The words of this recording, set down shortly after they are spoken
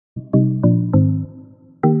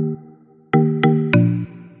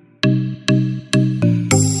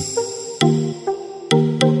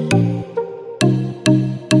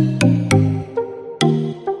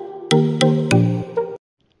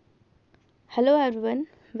Hello everyone,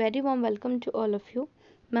 very warm welcome to all of you.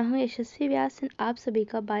 मैं हूं यशस्वी व्यास और आप सभी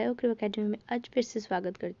का बायोक्रू एकेडमी में आज फिर से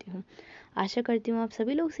स्वागत करती हूं। आशा करती हूं आप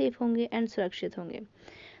सभी लोग सेफ होंगे एंड सुरक्षित होंगे।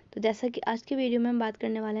 तो जैसा कि आज की वीडियो में हम बात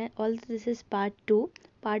करने वाले हैं, all this is part 2।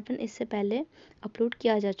 Part 1 इससे पहले अपलोड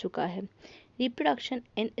किया जा चुका है। रिप्रोडक्शन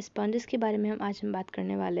इन स्पॉन्जेस के बारे में हम बात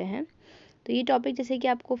करने वाले हैं। तो ये टॉपिक जैसे कि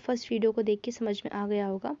आपको फर्स्ट वीडियो को देख के समझ में आ गया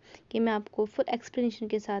होगा कि मैं आपको फुल एक्सप्लेनेशन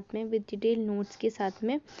के साथ में विद डिटेल नोट्स के साथ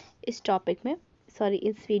में इस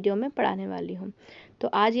वीडियो में पढ़ाने वाली हूँ। तो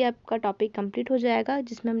आज ये आपका टॉपिक कंप्लीट हो जाएगा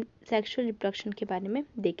जिसमें हम सेक्सुअल रिप्रोडक्शन के बारे में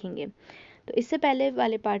देखेंगे। तो इससे पहले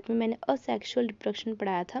वाले पार्ट में मैंने असेक्सुअल रिप्रोडक्शन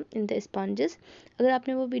पढ़ाया था इन द स्पॉन्जेस। अगर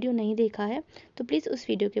आपने वो वीडियो नहीं देखा है तो प्लीज़ उस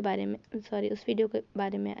वीडियो के बारे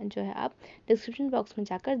में जो है आप डिस्क्रिप्शन बॉक्स में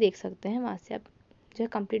जाकर देख सकते हैं। वहाँ से आप जो है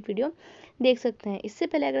कंप्लीट वीडियो देख सकते हैं। इससे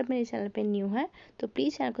पहले अगर मेरे चैनल पे न्यू है तो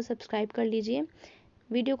प्लीज़ चैनल को सब्सक्राइब कर लीजिए,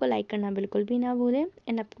 वीडियो को लाइक करना बिल्कुल भी ना भूलें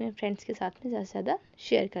एंड अपने फ्रेंड्स के साथ में ज़्यादा से ज़्यादा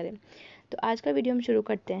शेयर करें। तो आज का वीडियो हम शुरू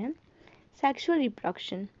करते हैं। Sexual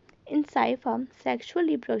reproduction in साइफार्म, sexual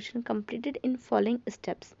reproduction completed in following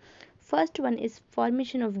steps. First one is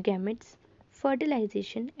formation of gametes,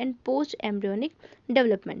 fertilisation and post embryonic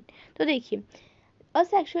development. तो देखिए,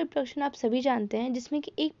 असेक्सुअल रिप्रोडक्शन आप सभी जानते हैं जिसमें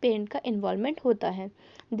कि एक पेरेंट का इन्वॉल्वमेंट होता है।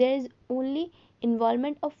 There is only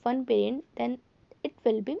involvement of one parent, then it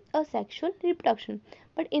will be a sexual reproduction.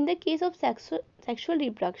 But in the case of sexual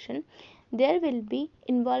reproduction, there will be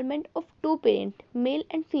involvement of two parents, male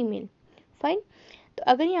and female. Fine. तो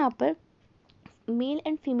अगर यहाँ पर male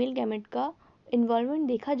and female gamete का involvement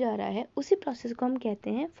देखा जा रहा है, उसी प्रोसेस को हम कहते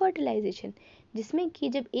हैं फर्टिलाइजेशन, जिसमें कि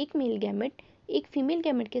जब एक मेल गैमेट एक फीमेल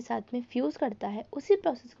गैमेट के साथ में फ्यूज़ करता है, उसी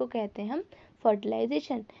प्रोसेस को कहते हैं हम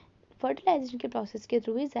फर्टिलाइजेशन। फर्टिलाइजेशन के प्रोसेस के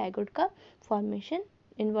थ्रू ही जायगोट का फॉर्मेशन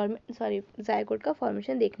जायगोट का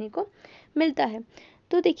फॉर्मेशन देखने को मिलता है।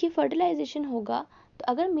 तो देखिए, फर्टिलाइजेशन होगा तो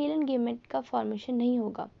अगर मेल एंड गैमेट का फॉर्मेशन नहीं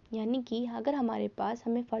होगा, यानी कि अगर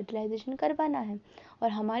हमें फर्टिलाइजेशन करवाना है और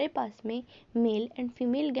हमारे पास में मेल एंड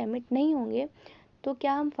फीमेल गैमेट नहीं होंगे, तो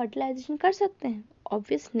क्या हम फर्टिलाइजेशन कर सकते हैं?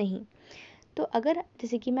 ऑब्वियस नहीं। तो अगर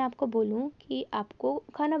जैसे कि मैं आपको बोलूँ कि आपको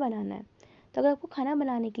खाना बनाना है, तो अगर आपको खाना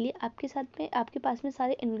बनाने के लिए आपके पास में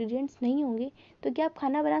सारे इंग्रेडिएंट्स नहीं होंगे, तो क्या आप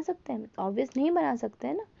खाना बना सकते हैं? ऑब्वियस नहीं बना सकते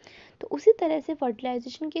हैं ना। तो उसी तरह से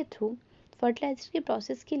फर्टिलाइजेशन के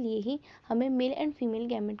प्रोसेस के लिए ही हमें मेल एंड फीमेल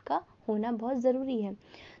गैमेट का होना बहुत ज़रूरी है।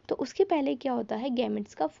 तो उसके पहले क्या होता है,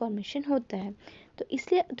 गैमेट्स का फॉर्मेशन होता है। तो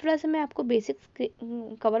इसलिए थोड़ा सा मैं आपको बेसिक्स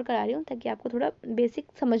कवर करा रही हूँ ताकि आपको थोड़ा बेसिक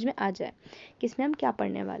समझ में आ जाए कि इसमें हम क्या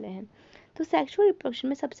पढ़ने वाले हैं। तो सेक्सुअल रिप्रोडक्शन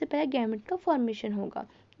में सबसे पहले गैमेट का फॉर्मेशन होगा,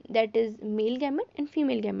 that is male gamete and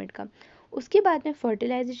female gamete का। उसके बाद में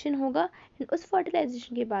फर्टिलाइजेशन होगा एंड उस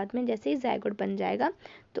फर्टिलाइजेशन के बाद में जैसे ही जायगोट बन जाएगा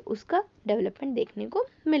तो उसका डेवलपमेंट देखने को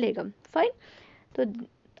मिलेगा। फाइन। तो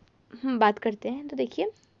हम बात करते हैं। तो देखिए,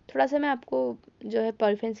 थोड़ा सा मैं आपको जो है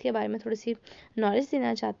पॉरीफेरेंस के बारे में थोड़ी सी नॉलेज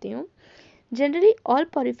देना चाहती हूँ। Generally all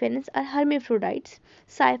poriferans are hermaphrodites.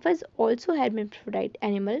 Cypher is also hermaphrodite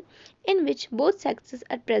animal in which both sexes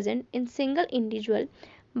are present in single individual,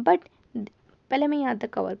 but पहले मैं यहाँ तक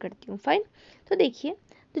कवर करती हूँ। फाइन। तो देखिए,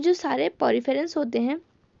 तो जो सारे पॉरीफेरेंस होते हैं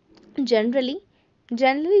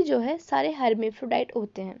जनरली जो है सारे हर्मेफ्रोडाइट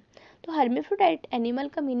होते हैं। तो हर्मेफ्रोडाइट एनिमल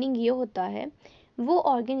का मीनिंग ये होता है वो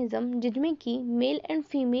ऑर्गेनिज्म जिनमें कि male and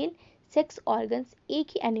female sex organs एक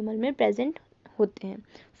ही एनिमल में प्रेजेंट होते हैं।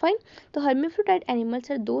 फाइन। तो hermaphrodite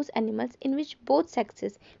animals are those animals in which both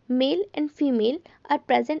sexes male and female are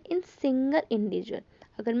present in single individual.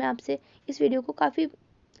 अगर मैं आपसे इस वीडियो को काफ़ी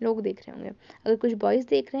लोग देख रहे होंगे, अगर कुछ बॉयज़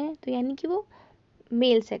देख रहे हैं तो यानी कि वो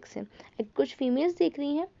मेल सेक्स है, अगर कुछ फीमेल्स देख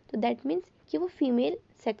रही हैं तो दैट मीन्स कि वो फीमेल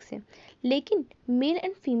सेक्स है। लेकिन मेल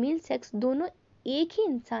एंड फीमेल सेक्स दोनों एक ही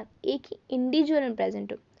इंसान, एक ही इंडिविजुअल में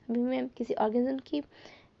प्रेजेंट हो। अभी मैं किसी ऑर्गेनिज्म की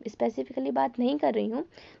स्पेसिफिकली बात नहीं कर रही हूँ।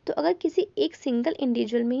 तो अगर किसी एक सिंगल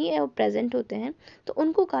इंडिविजुअल में ही वो प्रेजेंट होते हैं तो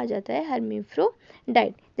उनको कहा जाता है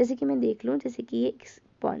हर्मेफ्रोडाइट। जैसे कि मैं देख लूँ, जैसे कि ये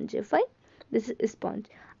स्पॉन्ज है। Fine, this is sponge.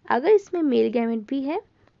 अगर इसमें मेल गैमेट भी है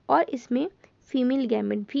और इसमें फीमेल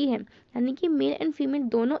गैमेट भी है, यानी कि मेल एंड फीमेल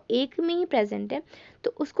दोनों एक में ही प्रेजेंट है,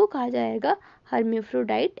 तो उसको कहा जाएगा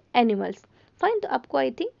हर्मेफ्रोडाइट एनिमल्स। फाइन। तो आपको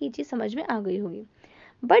आई थिंक ये चीज़ समझ में आ गई होगी।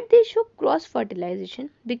 But they show cross fertilisation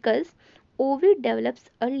because ओवी develops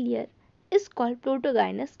earlier is called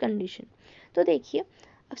protogynous condition. तो देखिए,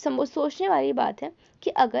 अब सोचने वाली बात है कि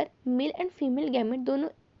अगर मेल एंड फीमेल गैमेट दोनों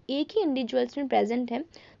एक ही इंडिविजुअल्स में प्रेजेंट है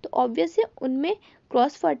तो ऑब्वियसली उनमें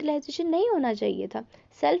क्रॉस फर्टिलाइजेशन नहीं होना चाहिए था,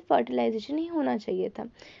 सेल्फ फर्टिलाइजेशन ही होना चाहिए था।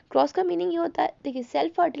 क्रॉस का मीनिंग ये होता है, देखिए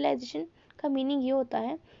सेल्फ फर्टिलाइजेशन का मीनिंग ये होता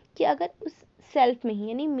है कि अगर उस सेल्फ में ही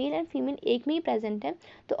यानी मेल एंड फीमेल एक में ही प्रेजेंट है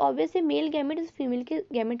तो ऑब्वियसली मेल गैमेट इस फीमेल के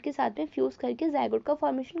गैमेट के साथ में फ्यूज करके जायगोट का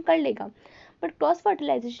फॉर्मेशन कर लेगा। बट क्रॉस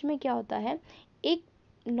फर्टिलाइजेशन में क्या होता है, एक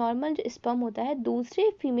नॉर्मल जो स्पर्म होता है दूसरे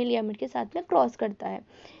फीमेल गैमेट के साथ में क्रॉस करता है,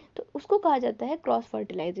 तो उसको कहा जाता है क्रॉस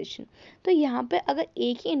फर्टिलाइजेशन। तो यहाँ पे अगर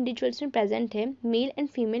एक ही इंडिविजुअल्स में प्रेजेंट है male and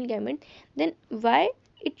female gamete, then why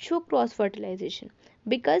it show cross fertilisation,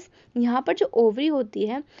 because यहाँ पर जो ओवरी होती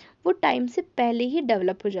है वो टाइम से पहले ही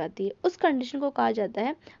डेवलप हो जाती है, उस कंडीशन को कहा जाता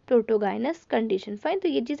है प्रोटोगाइनस कंडीशन। फाइन, तो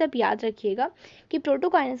ये चीज़ आप याद रखिएगा कि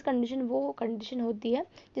प्रोटोगाइनस कंडीशन वो कंडीशन होती है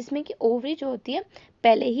जिसमें कि ओवरी जो होती है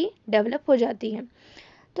पहले ही डेवलप हो जाती है।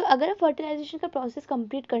 तो अगर फर्टिलाइजेशन का प्रोसेस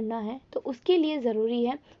कंप्लीट करना है तो उसके लिए ज़रूरी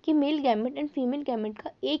है कि male gamete and female gamete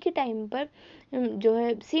का एक ही टाइम पर जो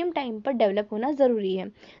है सेम टाइम पर डेवलप होना ज़रूरी है।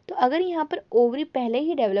 तो अगर यहाँ पर ओवरी पहले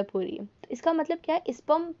ही डेवलप हो रही है तो इसका मतलब क्या है,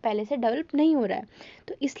 स्पर्म पहले से डेवलप नहीं हो रहा है,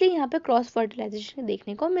 तो इसलिए यहाँ पर क्रॉस फर्टिलाइजेशन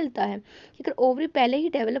देखने को मिलता है कि अगर ओवरी पहले ही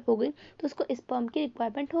डेवलप हो गई तो उसको स्पर्म की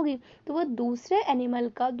रिक्वायरमेंट होगी, तो वो दूसरे एनिमल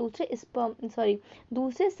का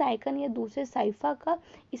दूसरे साइकन या दूसरे साइफा का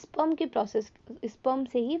स्पर्म के प्रोसेस स्पर्म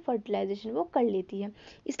से ही फर्टिलाइजेशन वो कर लेती है,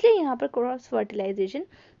 इसलिए यहाँ पर क्रॉस फर्टिलाइजेशन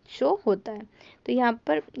शो होता है। तो यहाँ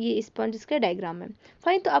पर ये स्पॉन्ज का डायग्राम है।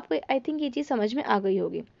 फाइन, तो आपको आई थिंक ये चीज़ समझ में आ गई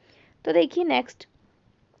होगी। तो देखिए नेक्स्ट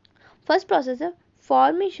फर्स्ट प्रोसेस है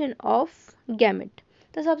फॉर्मेशन ऑफ गैमेट।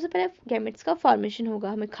 तो सबसे पहले गैमेट्स का फॉर्मेशन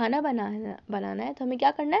होगा, हमें खाना बनाना है तो हमें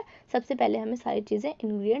क्या करना है, सबसे पहले हमें सारी चीज़ें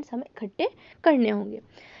इंग्रेडिएंट्स हमें इकट्ठे करने होंगे।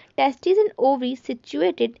 Testis and ovary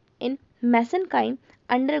situated in mesenchyme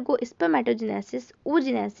undergo spermatogenesis,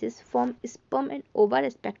 oogenesis, form sperm and ova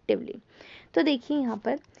respectively। तो देखिए यहाँ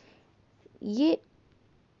पर ये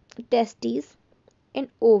टेस्टिस एंड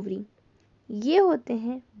ओवरी ये होते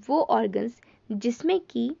हैं वो ऑर्गन्स जिसमें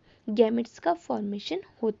कि गैमेट्स का फॉर्मेशन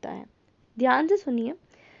होता है। ध्यान से सुनिए,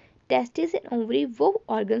 टेस्टिस एंड ओवरी वो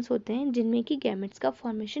ऑर्गन्स होते हैं जिनमें कि गैमेट्स का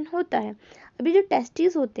फॉर्मेशन होता है। अभी जो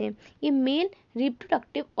टेस्टिस होते हैं ये मेल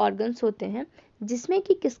रिप्रोडक्टिव ऑर्गन्स होते हैं जिसमें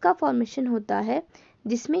कि किसका फॉर्मेशन होता है,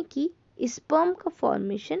 जिसमें कि स्पर्म का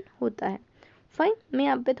फॉर्मेशन होता है। फाइन, मैं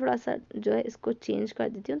यहाँ पे थोड़ा सा जो है इसको चेंज कर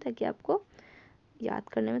देती हूँ ताकि आपको याद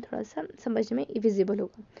करने में थोड़ा सा समझने में विजिबल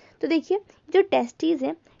होगा। तो देखिए जो टेस्टिस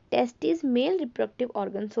है, टेस्टिस मेल रिप्रोडक्टिव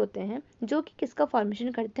ऑर्गन्स होते हैं जो कि किसका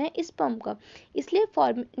फॉर्मेशन करते हैं, स्पर्म का, इसलिए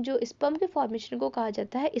जो स्पर्म के फॉर्मेशन को कहा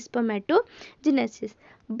जाता है स्पर्मेटोजेनेसिस।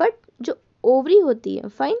 बट जो ओवरी होती है,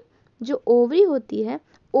 फाइन, जो ओवरी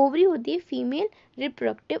होती है फीमेल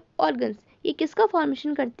रिप्रोडक्टिव ऑर्गन्स, ये किसका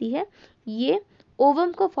फॉर्मेशन करती है, ये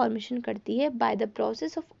ओवम का फॉर्मेशन करती है by the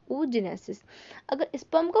process of oogenesis। अगर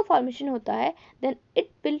स्पर्म का फॉर्मेशन होता है then it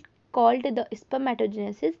will called the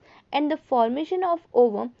spermatogenesis and the formation of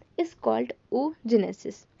ovum is called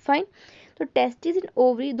oogenesis। Fine, तो टेस्टिस एंड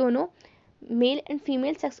ओवरी दोनों male and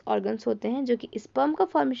female sex organs होते हैं जो कि स्पर्म का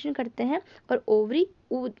फॉर्मेशन करते हैं और ओवरी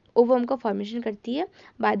ओवम का फॉर्मेशन करती है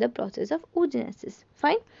by the process of oogenesis।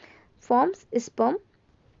 Fine, forms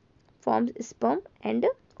sperm and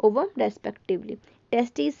ovum respectively।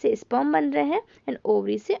 Testis से स्पर्म बन रहे हैं एंड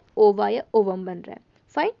ओवरी से ओवा या ओवम बन रहा है।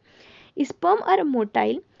 Fine, sperm are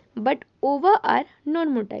motile but ओवा आर नॉन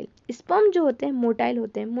मोटाइल। स्पर्म जो होते हैं मोटाइल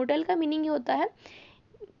होते हैं, मोटाइल का मीनिंग ये होता है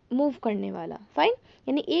मूव करने वाला। फाइन,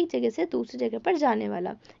 यानी एक जगह से दूसरी जगह पर जाने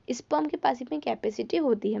वाला। स्पर्म के पास में कैपेसिटी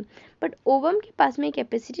होती है बट ओवम के पास में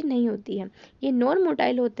कैपेसिटी नहीं होती है। ये नॉन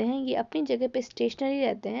मोटाइल होते हैं, ये अपनी जगह पे स्टेशनरी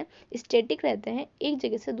रहते हैं, स्टैटिक रहते हैं, एक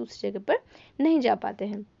जगह से दूसरी जगह पर नहीं जा पाते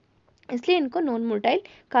हैं, इसलिए इनको नॉन मोटाइल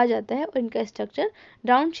कहा जाता है और इनका स्ट्रक्चर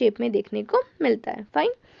राउंड शेप में देखने को मिलता है।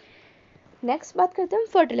 फाइन, नेक्स्ट बात करते हैं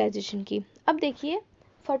फर्टिलाइजेशन की। अब देखिए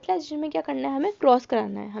फर्टिलाइजेशन में क्या करना है, हमें क्रॉस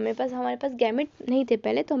कराना है। हमारे पास गैमेट नहीं थे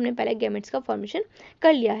पहले, तो हमने पहले गैमेट्स का फॉर्मेशन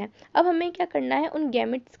कर लिया है। अब हमें क्या करना है, उन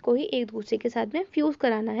गैमेट्स को ही एक दूसरे के साथ में फ्यूज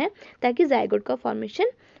कराना है ताकि जाइगोट का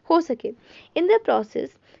फॉर्मेशन हो सके। In the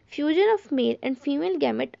process fusion of male and female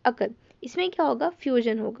gamete अकर। इसमें क्या होगा,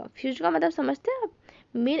 फ्यूजन होगा। फ्यूजन का मतलब समझते हैं आप,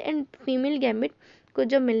 मेल एंड फीमेल गैमेट को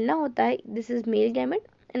जब मिलना होता है, this is male gamete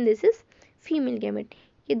and this is female gamete,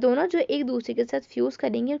 ये दोनों जो एक दूसरे के साथ फ्यूज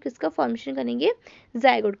करेंगे और किसका फॉर्मेशन करेंगे,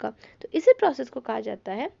 जाइगोट का। तो इसी प्रोसेस को कहा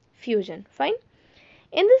जाता है fusion. Fine,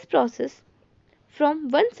 in this process from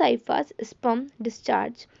one साइफा's sperm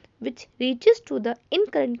discharge which reaches to the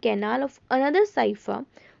incurrent canal of another cipher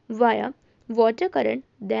via water current,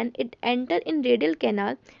 then it enter in radial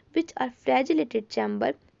canal which are flagellated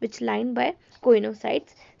chamber which lined by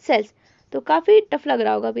coinocytes cells। तो काफ़ी tough लग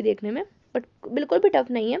रहा होगा अभी देखने में, but बिल्कुल भी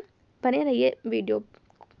टफ नहीं है। बने रहिए वीडियो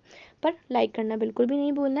पर, लाइक करना बिल्कुल भी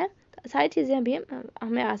नहीं भूलना है, सारी चीज़ें अभी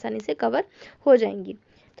हमें आसानी से कवर हो जाएंगी।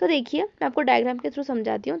 तो देखिए मैं आपको डायग्राम के थ्रू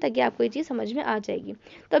समझाती हूँ ताकि आपको ये चीज़ समझ में आ जाएगी।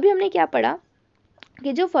 तो अभी हमने क्या पढ़ा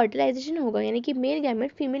कि जो फर्टिलाइजेशन होगा यानी कि मेल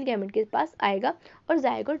गैमेट फीमेल गैमेट के पास आएगा और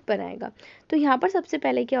जाइगोट बनाएगा। तो यहाँ पर सबसे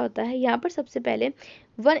पहले क्या होता है, यहाँ पर सबसे पहले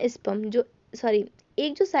वन स्पर्म जो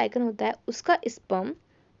एक जो साइकन होता है उसका स्पर्म,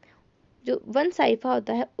 जो 1 साइफा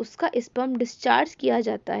होता है उसका स्पर्म डिस्चार्ज किया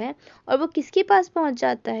जाता है और वो किसके पास पहुंच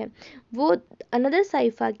जाता है, वो अनदर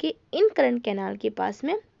साइफा के इनकरेंट कैनाल के पास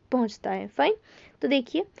में पहुंचता है। फाइन। तो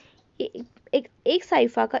देखिए एक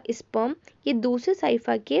साइफा का स्पर्म ये दूसरे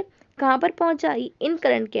साइफा के कहाँ पर पहुंचा,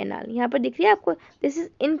 इनकरेंट कैनाल, यहाँ पर दिख रही है आपको, दिस इज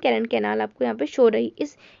इनकरेंट कैनाल, आपको यहाँ पे शो रही,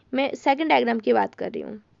 इस मैं सेकंड डायग्राम की बात कर रही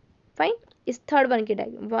हूँ। फाइन। इस थर्ड वन के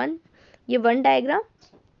डायग्राम, ये 1 डायग्राम,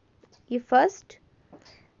 ये first,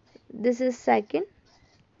 this is second,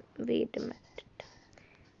 wait a minute,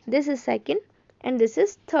 this is second and this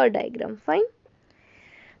is third diagram. Fine.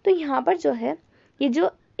 तो यहाँ पर जो है ये जो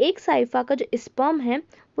एक साइफा का जो स्पर्म है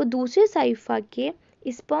वो दूसरे साइफा के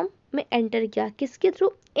स्पर्म में एंटर किया, किसके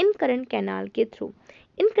थ्रू, इनकरेंट कैनाल के थ्रू।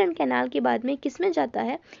 इनकरेंट कैनाल के बाद में किस में जाता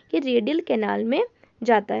है, ये रेडियल कैनाल में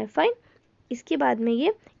जाता है। फाइन। इसके बाद में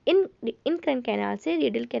ये इनकरेंट कैनाल से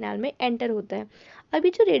रेडियल कैनाल में एंटर होता है। अभी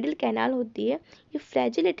जो रेडियल कैनाल होती है ये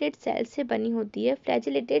फ्लैजिलेटेड सेल्स से बनी होती है,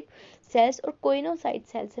 फ्लैजिलेटेड सेल्स और कोइनोसाइट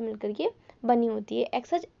सेल से मिलकर के बनी होती है।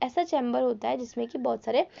 ऐसा चैम्बर होता है जिसमें कि बहुत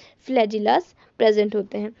सारे फ्लैजिलास प्रेजेंट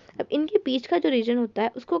होते हैं। अब इनके बीच का जो रीजन होता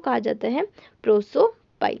है उसको कहा जाता है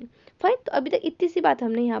प्रोसोपाइल। फाइन। तो अभी तक इतनी सी बात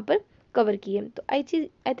हमने यहाँ पर कवर की है। तो आई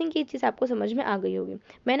थिंक ये चीज़ आपको समझ में आ गई होगी।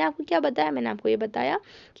 मैंने आपको क्या बताया, मैंने आपको ये बताया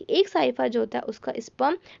कि एक साइफा जो होता है उसका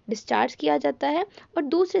स्पर्म डिस्चार्ज किया जाता है और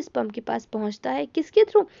दूसरे स्पर्म के पास पहुंचता है, किसके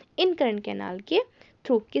थ्रू, इनकरेंट कैनाल के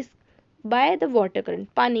थ्रू, किस, बाय द वाटर करंट,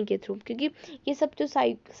 पानी के थ्रू, क्योंकि ये सब जो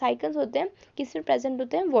साइकिल्स होते हैं किस में प्रेजेंट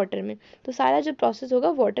होते हैं, वाटर में, तो सारा जो प्रोसेस होगा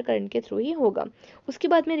वाटर करंट के थ्रू ही होगा। उसके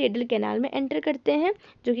बाद में रेडियल कैनाल में एंटर करते हैं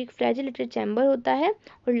जो कि फ्लैजिलेटेड चैम्बर होता है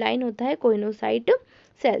और लाइन होता है कोइनोसाइट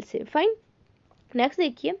सेल से। फाइन। नेक्स्ट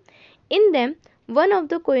देखिए, in them one of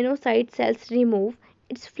the coenocyte sales remove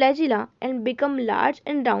its flagella and become large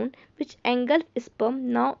and round which engulf sperm,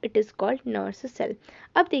 now it is called nurse cell।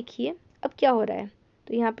 अब देखिए अब क्या हो रहा है,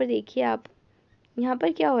 तो यहाँ पर देखिए आप, यहाँ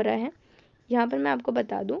पर क्या हो रहा है, यहाँ पर मैं आपको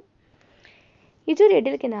बता दूं, ये जो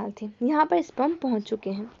रेडियल कैनाल थी यहाँ पर स्पर्म पहुँच चुके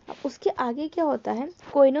हैं। अब उसके आगे क्या होता है,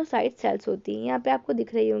 कोइनोसाइट सेल्स होती है, यहाँ पे आपको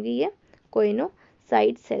दिख रही होंगी ये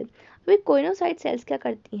कोइनोसाइट सेल। अभी कोइनोसाइट सेल्स क्या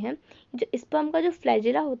करती हैं, जो स्पर्म का जो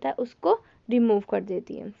फ्लैजिला होता है उसको रिमूव कर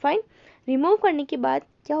देती है। फाइन। रिमूव करने के बाद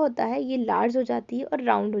क्या होता है, ये लार्ज हो जाती है और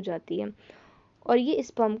राउंड हो जाती है और ये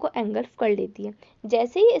स्पर्म को एंगल्फ कर लेती है।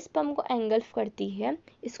 जैसे ही स्पर्म को एंगल्फ करती है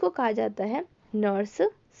इसको कहा जाता है नर्स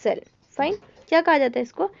सेल। फाइन। क्या कहा जाता है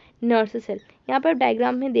इसको, नर्स सेल। यहाँ पर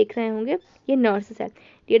डायग्राम में देख रहे होंगे ये नर्स सेल।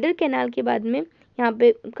 रेडियल कैनाल के बाद में यहाँ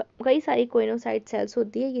पे कई सारी कोइनोसाइट सेल्स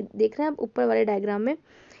होती है, ये देख रहे हैं आप ऊपर वाले डायग्राम में।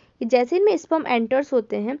 ये जैसे इनमें स्पर्म एंटर्स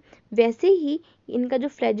होते हैं वैसे ही इनका जो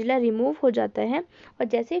फ्लैजिला रिमूव हो जाता है और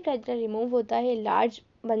जैसे ही फ्लैजिला रिमूव होता है लार्ज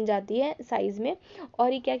बन जाती है साइज में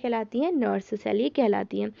और ये क्या कहलाती है, नर्स सेल ये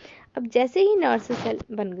कहलाती है। अब जैसे ही नर्स सेल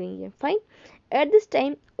बन गई है, fine, at this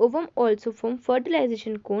time ovum also form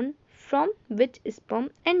fertilisation cone from which sperm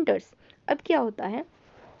enters. अब क्या होता है,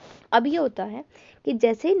 अब ये होता है कि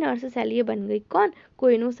जैसे ही नर्स सेल ये बन गई, कौन,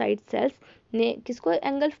 कोइनोसाइट सेल्स ने किसको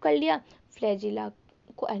एंगल्फ कर लिया, फ्लैजिला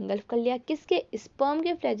को एंगल्फ कर लिया, किसके, स्पर्म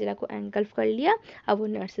के फ्लैजिला को एंगल्फ कर लिया। अब वो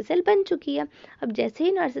नर्स सेल बन चुकी है। अब जैसे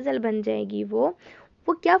ही नर्स सेल बन जाएगी वो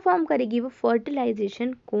क्या फॉर्म करेगी, वो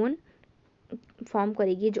फर्टिलाइजेशन कोन फॉर्म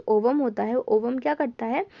करेगी। जो ओवम होता है ओवम क्या करता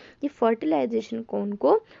है, ये फर्टिलाइजेशन कोन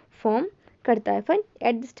को फॉर्म करता है। Fine.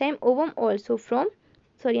 At this time ovum also from,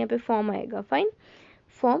 sorry यहाँ पे फॉर्म आएगा, फाइन,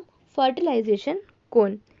 फॉर्म फर्टिलाइजेशन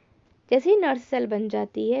कोन। जैसे ही नर्स सेल बन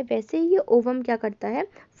जाती है वैसे ही ये ओवम क्या करता है,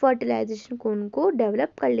 फर्टिलाइजेशन कोन को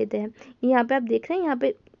डेवलप कर लेते हैं। यहाँ पे आप देख रहे हैं, यहाँ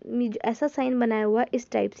पे ऐसा साइन बनाया हुआ है इस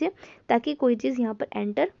टाइप से ताकि कोई चीज़ यहाँ पर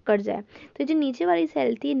एंटर कर जाए। तो जो नीचे वाली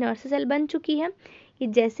सेल थी नर्स सेल बन चुकी है, ये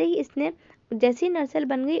जैसे ही नर्स सेल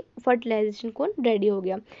बन गई फर्टिलाइजेशन कोन रेडी हो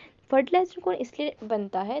गया। फर्टिलाइजेशन कोन इसलिए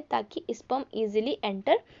बनता है ताकि स्पर्म इजीली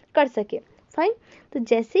एंटर कर सके। फाइन। तो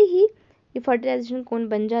जैसे ही ये फर्टिलाइजेशन कोन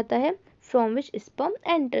बन जाता है फ्रॉम विच स्पर्म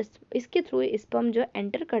एंटर्स, इसके थ्रू स्पर्म जो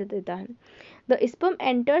एंटर कर देता है। The sperm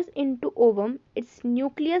enters into ovum, it's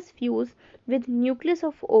nucleus fuse with nucleus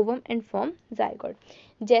of ovum and form zygote.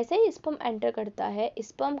 जैसे ही स्पर्म एंटर करता है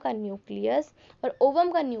स्पर्म का न्यूक्लियस और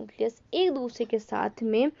ओवम का न्यूक्लियस एक दूसरे के साथ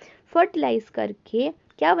में फर्टिलाइज करके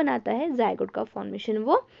क्या बनाता है, जायगोट का फॉर्मेशन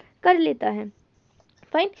वो कर लेता है।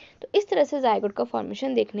 फाइन। तो इस तरह से जायगोट का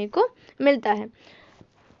फॉर्मेशन देखने को मिलता है।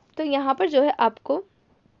 तो यहाँ पर जो है आपको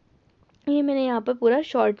ये मैंने यहाँ पर पूरा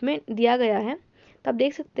शॉर्ट में दिया गया है, तो आप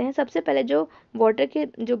देख सकते हैं सबसे पहले जो वाटर के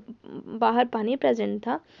जो बाहर पानी प्रेजेंट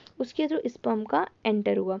था उसके थ्रू स्पर्म का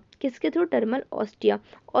एंटर हुआ, किसके थ्रू, टर्मल ऑस्टिया।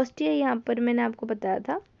 ऑस्टिया यहाँ पर मैंने आपको बताया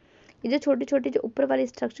था, ये जो छोटी छोटी जो ऊपर वाली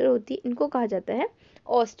स्ट्रक्चर होती है इनको कहा जाता है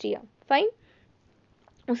ऑस्टिया। फाइन।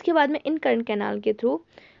 उसके बाद में इन करंट कैनाल के थ्रू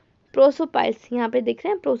प्रोसोपाइल्स, यहाँ पे देख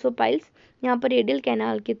रहे हैं प्रोसोपाइल्स, यहाँ पर रेडियल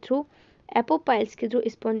कैनाल के थ्रू एपोपाइल्स के थ्रू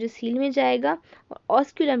स्पॉन्ज सील में जाएगा और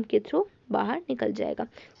ऑस्क्यूलम के थ्रू बाहर निकल जाएगा।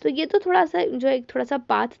 तो ये तो थोड़ा सा जो एक थोड़ा सा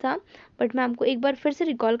पाथ था, बट मैं आपको एक बार फिर से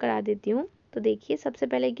रिकॉल करा देती हूँ। तो देखिए सबसे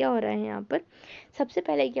पहले क्या हो रहा है यहाँ पर, सबसे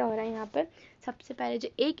पहले जो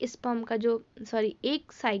एक स्पर्म का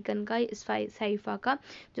एक साइकन का साइफा का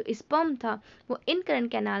जो स्पर्म था वो इन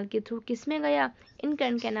करंट कैनाल के थ्रू किस में गया, इन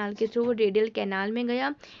करंट कैनाल के थ्रू वो रेडियल कैनाल में गया।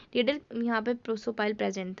 रेडियल यहाँ पे प्रोसोपाइल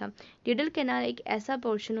प्रेजेंट था। रेडियल कैनाल एक ऐसा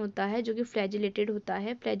पोर्शन होता है जो कि फ्लैजिलेटेड होता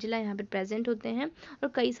है, फ्लैजिला यहाँ पे प्रेजेंट होते हैं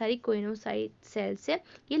और कई सारी कोइनोसाइट सेल से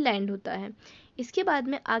ये लैंड होता है। इसके बाद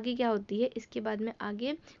में आगे क्या होती है, इसके बाद में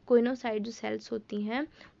आगे कोइनोसाइट जो सेल्स होती हैं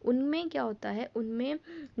उनमें क्या होता है, उनमें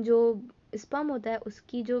जो स्पर्म होता है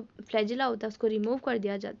उसकी जो फ्लैजिला होता है उसको रिमूव कर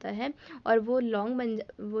दिया जाता है और वो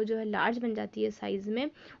वो जो है लार्ज बन जाती है साइज में,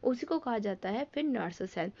 उसी को कहा जाता है फिर नर्स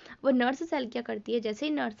सेल। वो नर्स सेल क्या करती है, जैसे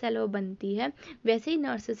ही नर्स सेल वो बनती है वैसे ही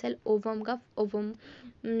नर्स सेल ओवम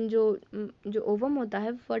जो ओवम होता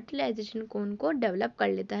है फर्टिलाइजेशन कोन को डेवलप कर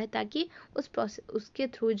लेता है ताकि उस प्रोसेस उसके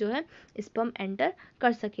थ्रू जो है स्पर्म एंटर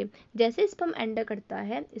कर सके। जैसे स्पर्म एंटर करता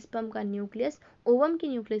है, स्पर्म का न्यूक्लियस ओवम के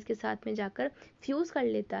न्यूक्लियस के साथ में जाकर फ्यूज कर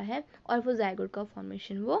लेता है और वो जाइगोट का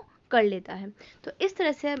फॉर्मेशन वो कर लेता है। तो इस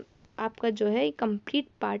तरह से आपका जो है कंप्लीट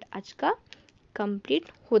पार्ट आज का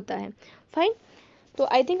कंप्लीट होता है। फाइन, तो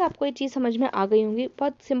आई थिंक आपको ये चीज़ समझ में आ गई होंगी।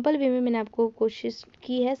 बहुत सिंपल वे में मैंने आपको कोशिश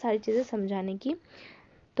की है सारी चीज़ें समझाने की।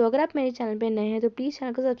 तो अगर आप मेरे चैनल पे नए हैं तो प्लीज़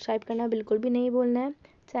चैनल को सब्सक्राइब करना बिल्कुल भी नहीं भूलना है,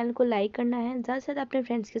 चैनल को लाइक करना है, ज़्यादा से ज़्यादा अपने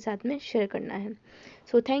फ्रेंड्स के साथ में शेयर करना है।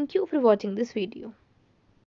 So thank you for watching this video.